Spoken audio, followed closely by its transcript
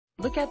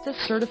Look at this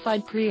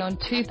certified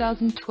pre-owned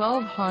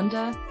 2012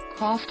 Honda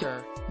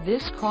Crosstour.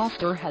 This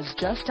Crosstour has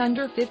just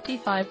under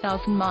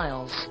 55,000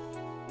 miles.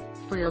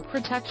 For your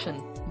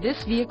protection,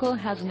 this vehicle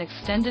has an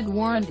extended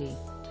warranty.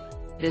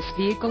 This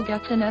vehicle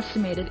gets an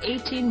estimated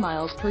 18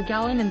 miles per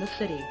gallon in the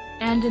city,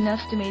 and an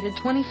estimated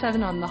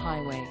 27 on the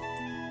highway.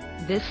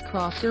 This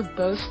Crosstour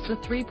boasts a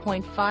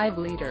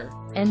 3.5-liter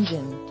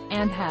engine,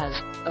 and has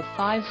a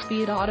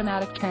 5-speed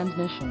automatic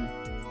transmission.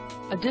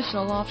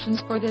 Additional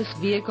options for this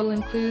vehicle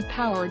include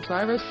power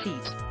driver's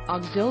seat,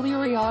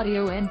 auxiliary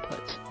audio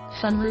input,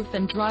 sunroof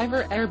and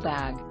driver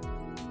airbag.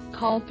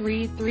 Call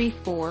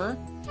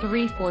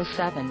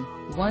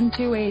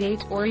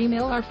 334-347-1288 or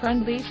email our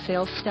friendly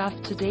sales staff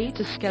today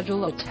to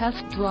schedule a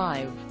test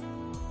drive.